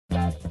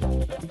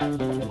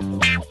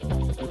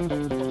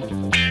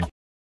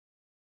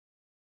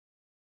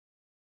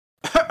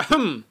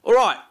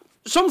Alright,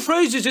 some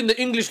phrases in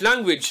the English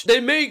language,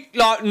 they make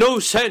like no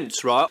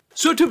sense, right?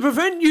 So to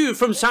prevent you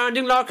from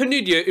sounding like an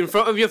idiot in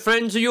front of your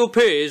friends or your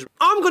peers,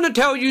 I'm gonna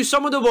tell you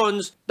some of the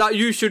ones that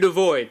you should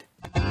avoid.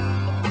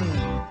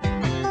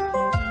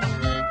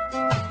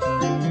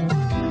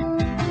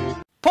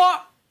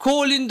 Pot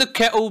calling the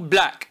kettle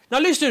black. Now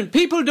listen,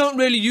 people don't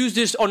really use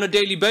this on a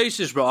daily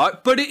basis,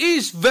 right? But it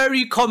is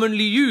very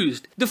commonly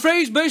used. The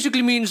phrase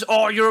basically means,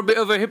 oh, you're a bit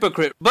of a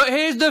hypocrite. But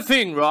here's the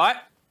thing, right?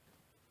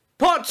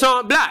 Pots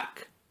aren't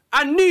black,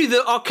 and neither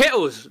are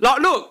kettles.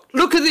 Like,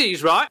 look at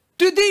these, right?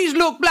 Do these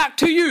look black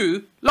to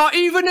you? Like,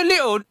 even a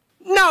little?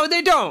 No,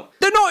 they don't.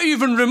 They're not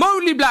even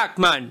remotely black,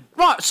 man.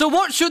 Right, so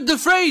what should the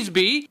phrase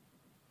be?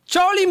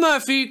 Charlie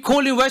Murphy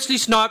calling Wesley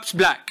Snipes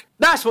black.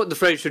 That's what the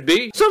phrase should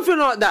be. Something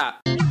like that.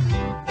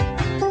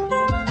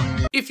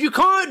 If you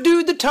can't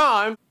do the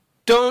time,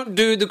 don't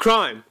do the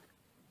crime.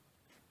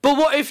 But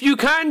what if you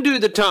can do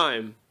the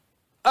time?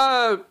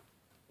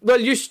 Well,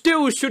 you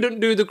still shouldn't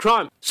do the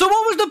crime. So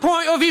what was the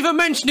point of even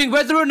mentioning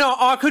whether or not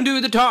I can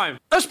do the time?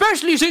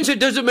 Especially since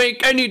it doesn't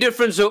make any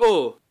difference at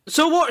all.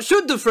 So what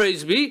should the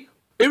phrase be?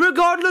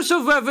 Irregardless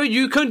of whether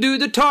you can do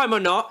the time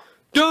or not,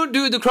 don't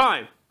do the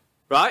crime.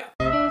 Right?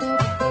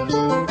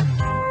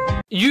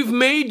 You've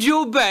made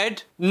your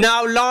bed,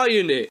 now lie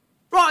in it.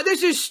 Right,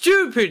 this is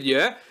stupid,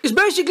 yeah? It's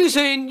basically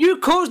saying you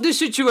caused this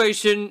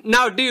situation,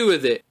 now deal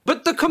with it.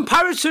 But the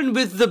comparison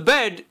with the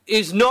bed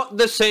is not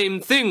the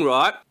same thing,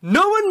 right?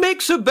 No one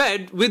makes a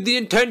bed with the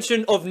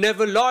intention of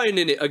never lying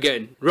in it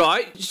again,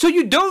 right? So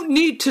you don't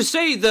need to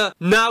say the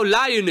now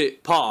lie in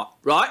it part,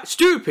 right?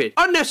 Stupid,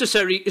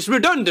 unnecessary, it's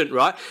redundant,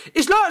 right?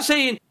 It's like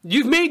saying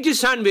you've made your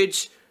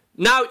sandwich,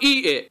 now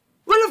eat it.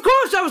 Well, of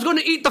course I was going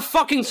to eat the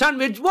fucking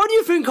sandwich. Why do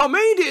you think I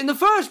made it in the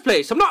first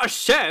place? I'm not a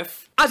chef.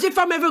 As if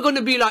I'm ever going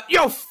to be like,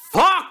 yo,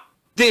 fuck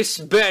this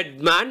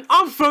bed, man.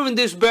 I'm throwing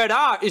this bed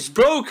out. It's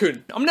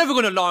broken. I'm never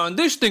going to lie on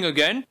this thing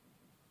again.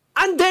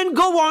 And then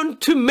go on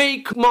to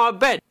make my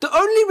bed. The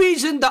only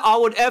reason that I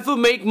would ever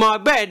make my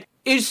bed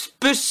is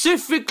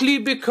specifically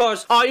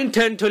because I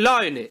intend to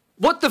lie in it.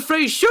 What the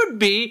phrase should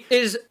be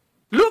is,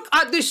 look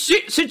at this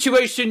shit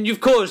situation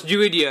you've caused,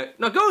 you idiot.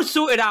 Now go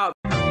sort it out.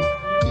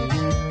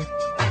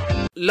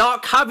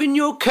 Like having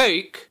your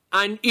cake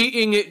and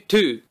eating it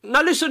too.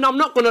 Now listen, I'm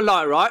not going to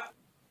lie, right?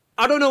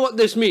 I don't know what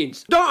this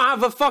means. Don't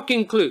have a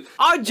fucking clue.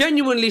 I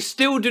genuinely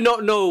still do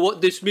not know what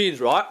this means,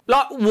 right?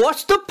 Like,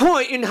 what's the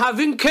point in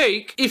having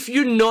cake if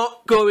you're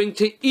not going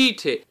to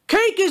eat it?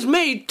 Cake is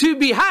made to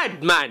be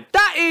had, man.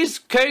 That is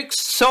cake's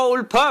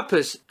sole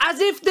purpose. As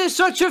if there's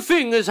such a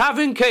thing as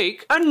having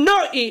cake and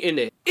not eating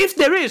it. If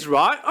there is,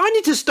 right, I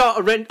need to start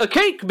a rent a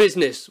cake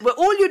business where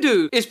all you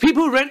do is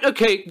people rent a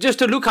cake just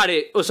to look at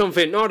it or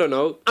something, I don't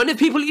know. And if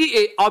people eat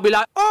it, I'll be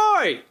like,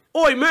 oi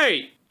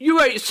mate. You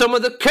ate some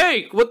of the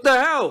cake, what the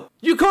hell?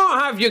 You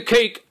can't have your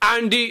cake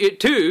and eat it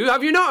too.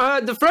 Have you not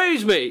heard the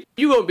phrase, mate?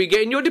 You won't be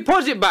getting your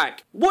deposit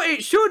back. What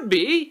it should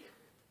be,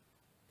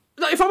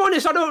 like, if I'm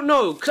honest, I don't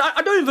know. Because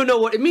I don't even know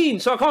what it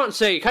means, so I can't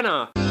say, can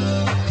I?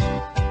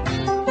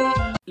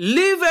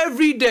 Live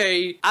every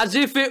day as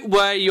if it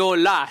were your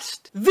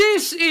last.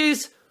 This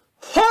is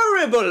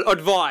horrible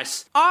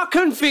advice. I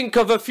can think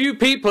of a few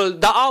people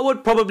that I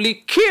would probably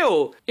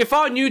kill if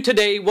I knew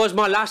today was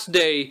my last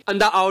day and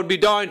that I would be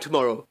dying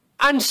tomorrow.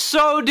 And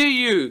so do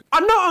you.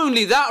 And not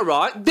only that,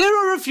 right, there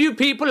are a few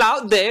people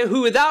out there who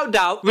without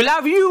doubt will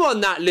have you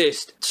on that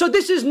list. So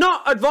this is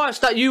not advice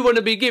that you want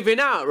to be giving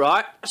out,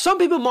 right? Some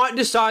people might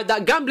decide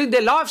that gambling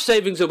their life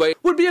savings away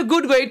would be a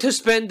good way to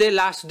spend their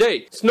last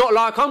day. It's not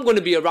like I'm going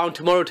to be around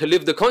tomorrow to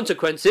live the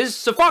consequences,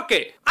 so fuck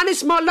it. And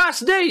it's my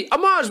last day. I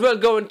might as well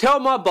go and tell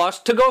my boss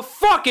to go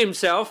fuck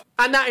himself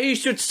and that he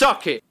should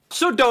suck it.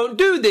 So don't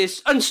do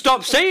this and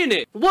stop saying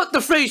it. What the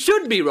phrase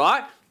should be,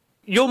 right?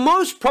 You're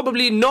most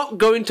probably not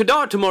going to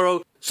die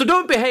tomorrow, so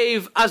don't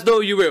behave as though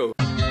you will.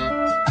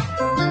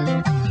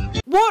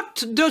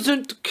 What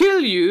doesn't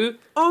kill you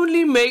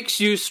only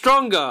makes you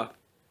stronger.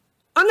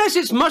 Unless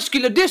it's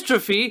muscular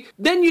dystrophy,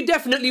 then you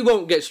definitely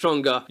won't get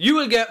stronger. You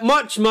will get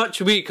much,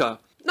 much weaker.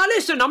 Now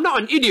listen, I'm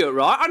not an idiot,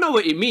 right? I know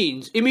what it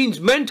means. It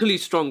means mentally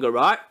stronger,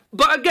 right?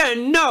 But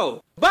again,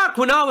 no. Back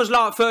when I was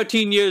like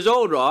 13 years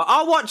old, right,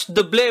 I watched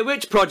The Blair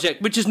Witch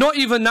Project, which is not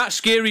even that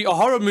scary a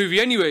horror movie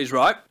anyways,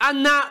 right?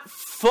 And that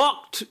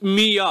fucked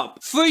me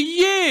up. For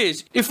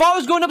years, if I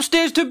was going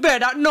upstairs to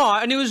bed at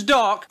night and it was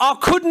dark, I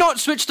could not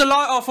switch the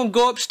light off and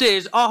go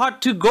upstairs. I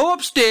had to go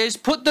upstairs,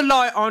 put the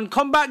light on,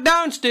 come back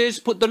downstairs,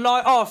 put the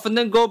light off, and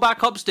then go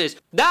back upstairs.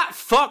 That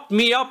fucked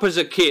me up as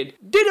a kid.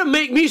 Didn't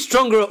make me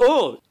stronger at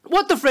all.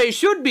 What the phrase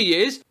should be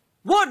is,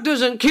 what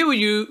doesn't kill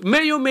you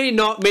may or may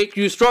not make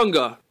you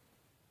stronger.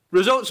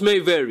 Results may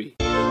vary.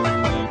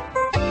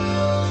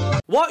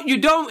 What you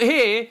don't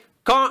hear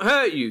can't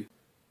hurt you.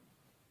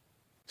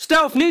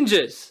 Stealth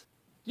ninjas.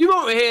 You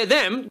won't hear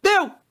them.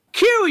 They'll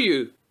kill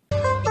you.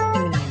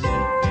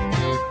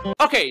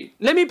 Okay,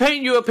 let me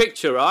paint you a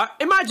picture, right?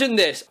 Imagine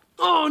this.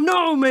 Oh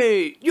no,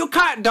 mate, your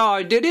cat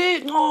died, did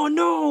it? Oh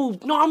no,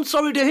 I'm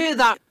sorry to hear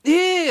that.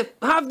 Here,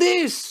 have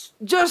this,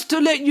 just to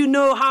let you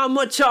know how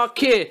much I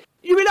care.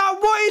 You be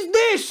like, what is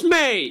this,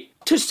 mate?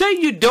 To say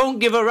you don't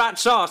give a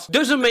rat's ass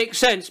doesn't make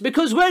sense,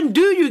 because when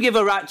do you give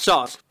a rat's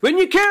ass? When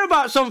you care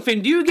about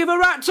something, do you give a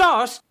rat's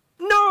ass?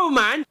 No,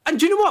 man. And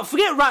do you know what?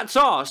 Forget rat's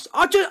ass.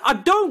 I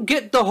don't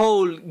get the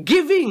whole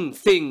giving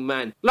thing,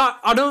 man. Like,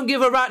 I don't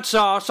give a rat's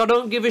ass, I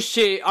don't give a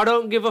shit, I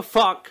don't give a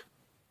fuck.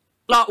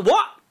 Like,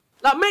 what?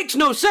 That makes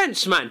no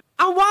sense, man.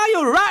 And why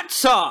a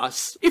rat's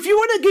ass? If you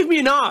want to give me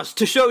an ass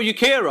to show you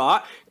care,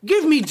 right,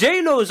 give me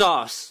J-Lo's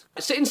ass.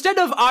 So instead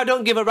of I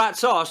don't give a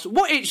rat's ass,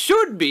 what it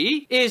should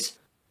be is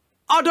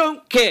I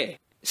don't care.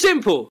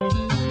 Simple.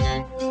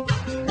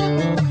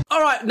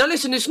 Alright, now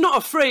listen, it's not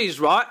a phrase,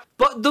 right?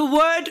 But the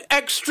word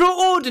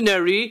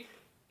extraordinary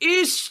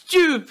is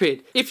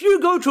stupid. If you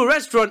go to a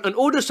restaurant and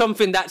order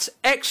something that's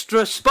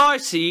extra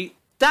spicy,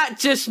 that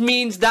just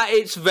means that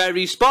it's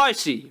very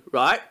spicy,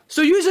 right?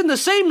 So using the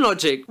same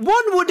logic,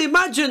 one would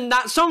imagine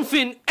that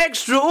something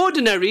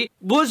extraordinary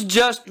was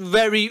just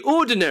very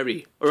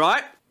ordinary,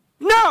 right?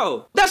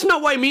 No, that's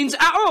not what it means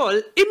at all.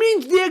 It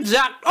means the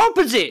exact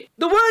opposite.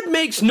 The word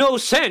makes no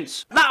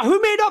sense. Now,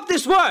 who made up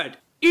this word?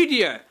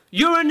 Idiot.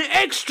 You're an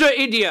extra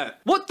idiot.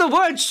 What the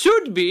word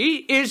should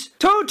be is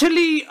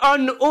totally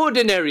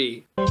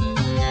unordinary.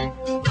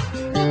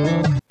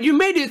 You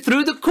made it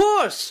through the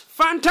course.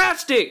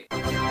 Fantastic.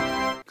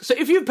 So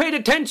if you've paid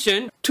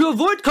attention, to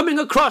avoid coming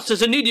across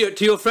as an idiot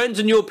to your friends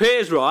and your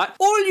peers, right,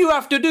 all you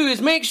have to do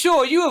is make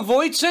sure you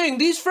avoid saying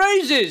these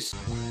phrases.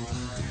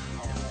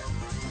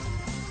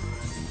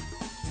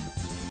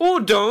 Or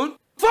don't.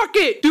 Fuck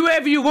it, do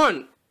whatever you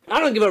want.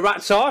 I don't give a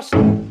rat's ass.